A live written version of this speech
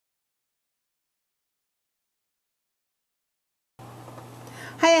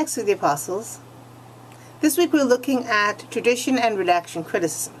Hi, Acts of the Apostles. This week we're looking at tradition and redaction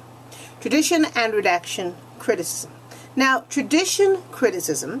criticism. Tradition and redaction criticism. Now, tradition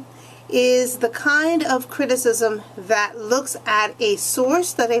criticism is the kind of criticism that looks at a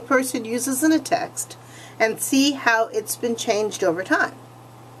source that a person uses in a text and see how it's been changed over time.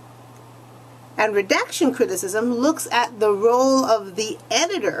 And redaction criticism looks at the role of the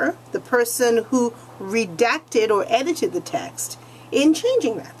editor, the person who redacted or edited the text, in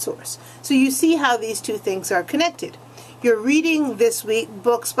changing that source. So you see how these two things are connected. You're reading this week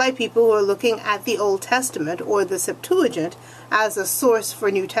books by people who are looking at the Old Testament or the Septuagint as a source for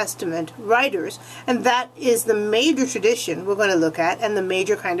New Testament writers, and that is the major tradition we're going to look at and the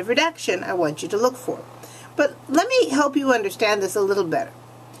major kind of redaction I want you to look for. But let me help you understand this a little better.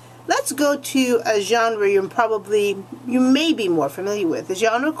 Let's go to a genre you may be more familiar with, a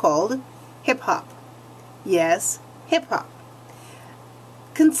genre called hip-hop. Yes, hip-hop.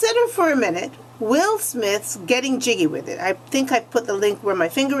 Consider for a minute Will Smith's Getting Jiggy With It. I think I put the link where my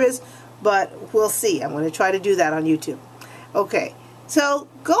finger is, but we'll see. I'm going to try to do that on YouTube. Okay, so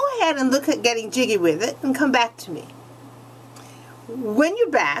go ahead and look at Getting Jiggy With It and come back to me. When you're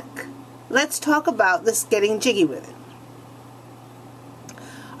back, let's talk about this Getting Jiggy With It.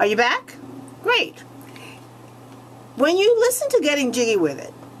 Are you back? Great. When you listen to Getting Jiggy With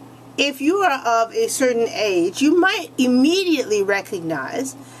It, if you are of a certain age, you might immediately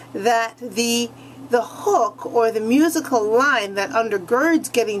recognize that the hook or the musical line that undergirds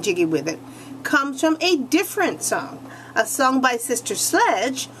Getting Jiggy With It comes from a different song, a song by Sister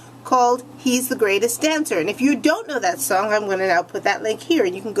Sledge called He's the Greatest Dancer. And if you don't know that song, I'm going to now put that link here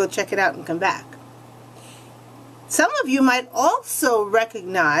and you can go check it out and come back. Some of you might also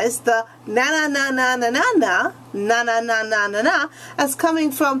recognize the na-na-na-na-na-na-na, as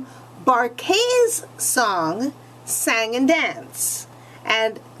coming from Barkay's song, Sang and Dance.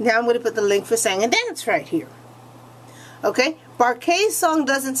 And now I'm going to put the link for Sang and Dance right here. Okay, Barkay's song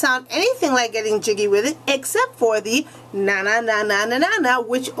doesn't sound anything like Getting Jiggy With It, except for the na-na-na-na-na-na,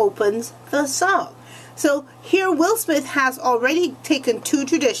 which opens the song. So here Will Smith has already taken two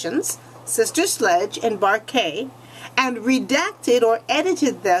traditions, Sister Sledge and Barkay, and redacted or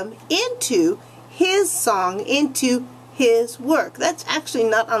edited them into his song, into his work. That's actually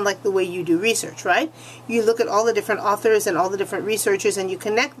not unlike the way you do research, right? You look at all the different authors and all the different researchers and you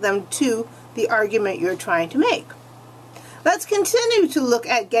connect them to the argument you're trying to make. Let's continue to look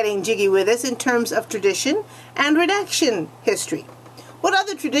at Getting Jiggy With It in terms of tradition and redaction history. What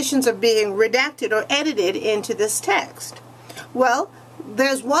other traditions are being redacted or edited into this text? Well,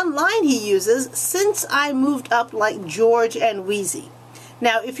 there's one line he uses, "Since I moved up like George and Wheezy."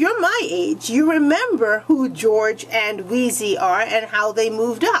 Now, if you're my age, you remember who George and Wheezy are and how they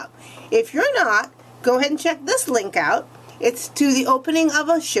moved up. If you're not, go ahead and check this link out. It's to the opening of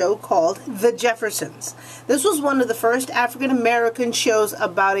a show called The Jeffersons. This was one of the first African American shows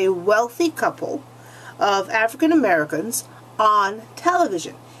about a wealthy couple of African Americans on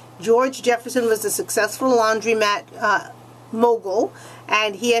television. George Jefferson was a successful laundromat mogul,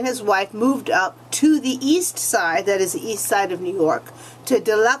 and he and his wife moved up to the east side, that is the east side of New York, to a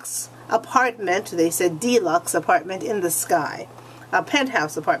deluxe apartment, they said deluxe apartment in the sky, a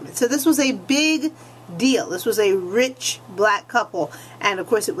penthouse apartment. So this was a big deal. This was a rich black couple, and of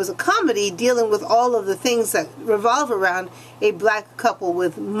course it was a comedy dealing with all of the things that revolve around a black couple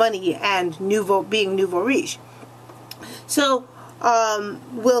with money and being nouveau riche. So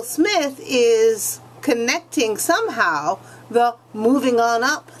Will Smith is connecting somehow the moving on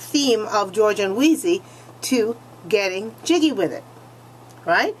up theme of George and Wheezy to Getting Jiggy With It,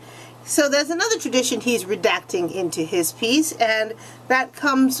 right? So there's another tradition he's redacting into his piece, and that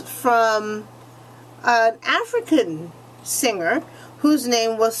comes from an African singer whose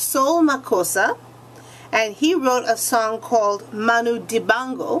name was Soul Makossa, and he wrote a song called Manu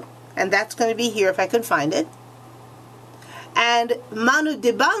Dibango, and that's going to be here if I can find it. And Manu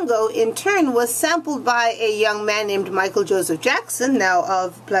Dibango, in turn, was sampled by a young man named Michael Joseph Jackson, now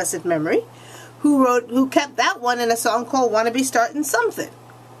of blessed memory, who kept that one in a song called Wanna Be Startin' Something,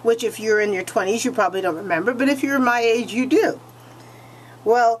 which if you're in your 20s, you probably don't remember, but if you're my age, you do.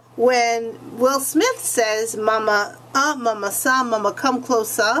 Well, when Will Smith says, "Mama, mama sa, mama come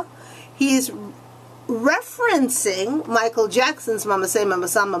closer," he's referencing Michael Jackson's Mama Say, Mama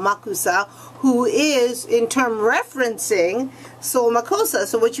Sa, Mama Kusa, who is in turn referencing Soul Makossa.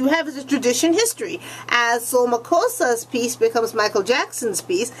 So what you have is a tradition history. As Soul Makossa's piece becomes Michael Jackson's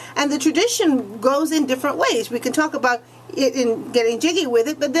piece, and the tradition goes in different ways. We can talk about it in Getting Jiggy With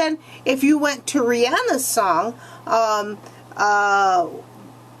It, but then if you went to Rihanna's song,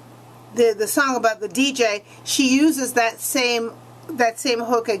 the song about the DJ, she uses that same that same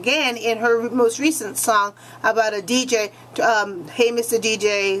hook again in her most recent song about a DJ, hey Mr.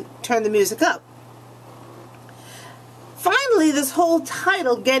 DJ, turn the music up. Finally, this whole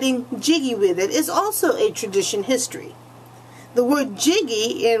title, Getting Jiggy With It, is also a tradition history. The word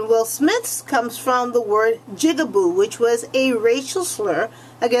jiggy in Will Smith's comes from the word jigaboo, which was a racial slur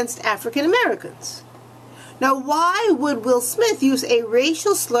against African Americans. Now, why would Will Smith use a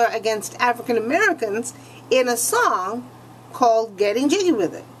racial slur against African Americans in a song called Getting Jiggy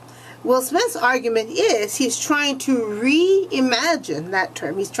With It? Will Smith's argument is he's trying to reimagine that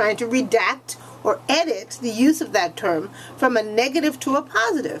term. He's trying to redact or edit the use of that term from a negative to a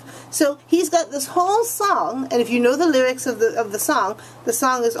positive. So he's got this whole song, and if you know the lyrics of the song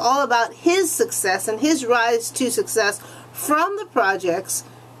is all about his success and his rise to success from the projects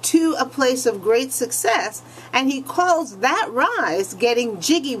to a place of great success, and he calls that rise getting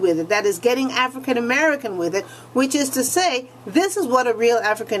jiggy with it. That is, getting African American with it, which is to say, this is what a real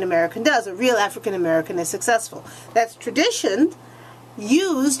African American does. A real African American is successful. That's tradition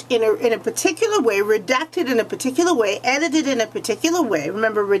used in a particular way, redacted in a particular way, edited in a particular way.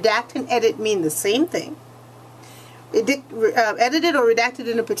 Remember, redact and edit mean the same thing. Edited or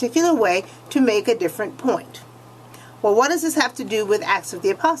redacted in a particular way to make a different point. Well, what does this have to do with Acts of the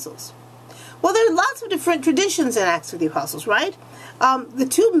Apostles? Well, there are lots of different traditions in Acts of the Apostles, right? The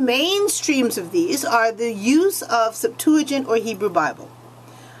two main streams of these are the use of Septuagint or Hebrew Bible.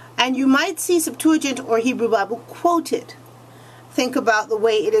 And you might see Septuagint or Hebrew Bible quoted. Think about the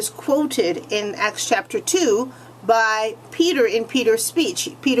way it is quoted in Acts chapter 2 by Peter in Peter's speech.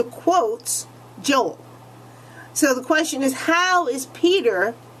 Peter quotes Joel. So the question is, how is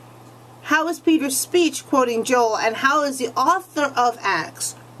Peter's speech quoting Joel, and how is the author of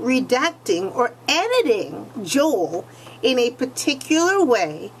Acts redacting or editing Joel in a particular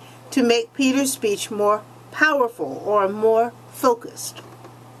way to make Peter's speech more powerful or more focused?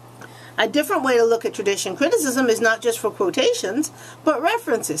 A different way to look at tradition criticism is not just for quotations, but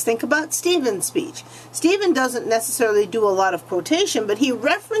references. Think about Stephen's speech. Stephen doesn't necessarily do a lot of quotation, but he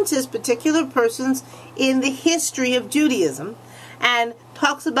references particular persons in the history of Judaism and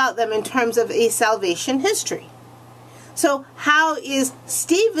talks about them in terms of a salvation history. So how is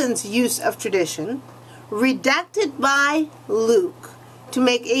Stephen's use of tradition redacted by Luke to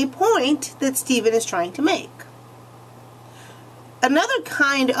make a point that Stephen is trying to make? Another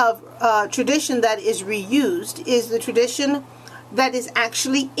kind of tradition that is reused is the tradition that is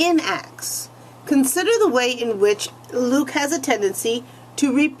actually in Acts. Consider the way in which Luke has a tendency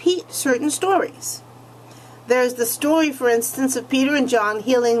to repeat certain stories. There's the story, for instance, of Peter and John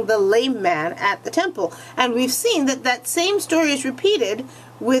healing the lame man at the temple. And we've seen that that same story is repeated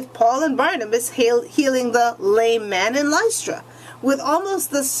with Paul and Barnabas healing the lame man in Lystra, with almost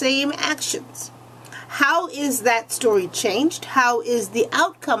the same actions. How is that story changed? How is the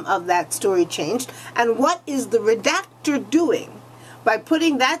outcome of that story changed? And what is the redactor doing by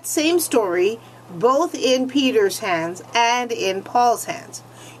putting that same story both in Peter's hands and in Paul's hands?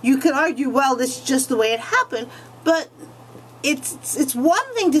 You can argue, well, this is just the way it happened, but it's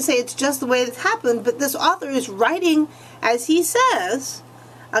one thing to say it's just the way it happened, but this author is writing, as he says,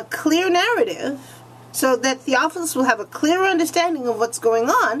 a clear narrative so that Theophilus will have a clear understanding of what's going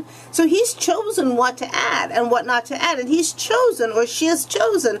on. So he's chosen what to add and what not to add, and he's chosen, or she has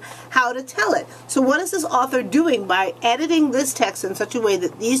chosen, how to tell it. So what is this author doing by editing this text in such a way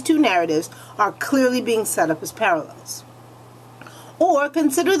that these two narratives are clearly being set up as parallels? Or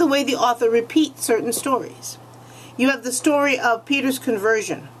consider the way the author repeats certain stories. You have the story of Peter's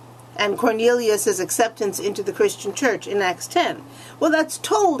conversion and Cornelius' acceptance into the Christian church in Acts 10. Well, that's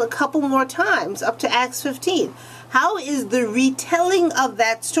told a couple more times up to Acts 15. How is the retelling of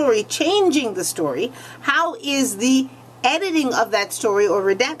that story changing the story? How is the editing of that story or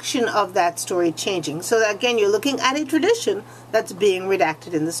redaction of that story changing? So that, again, you're looking at a tradition that's being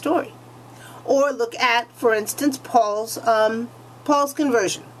redacted in the story. Or look at, for instance, Paul's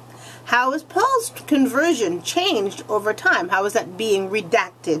conversion. How is Paul's conversion changed over time? How is that being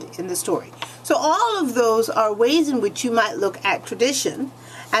redacted in the story? So all of those are ways in which you might look at tradition,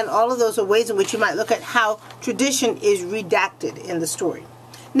 and all of those are ways in which you might look at how tradition is redacted in the story.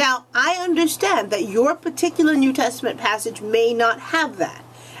 Now, I understand that your particular New Testament passage may not have that,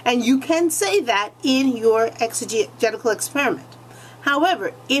 and you can say that in your exegetical experiment.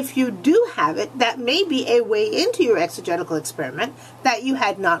 However, if you do have it, that may be a way into your exegetical experiment that you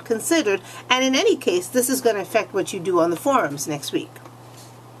had not considered. And in any case, this is going to affect what you do on the forums next week.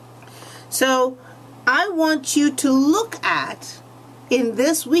 So I want you to look at, in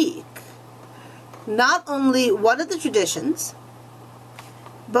this week, not only what are the traditions,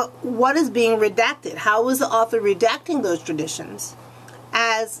 But what is being redacted? How is the author redacting those traditions?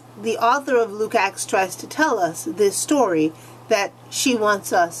 As the author of Luke Acts tries to tell us this story that she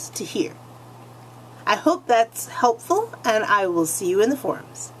wants us to hear. I hope that's helpful, and I will see you in the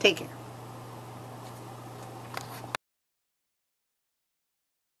forums. Take care.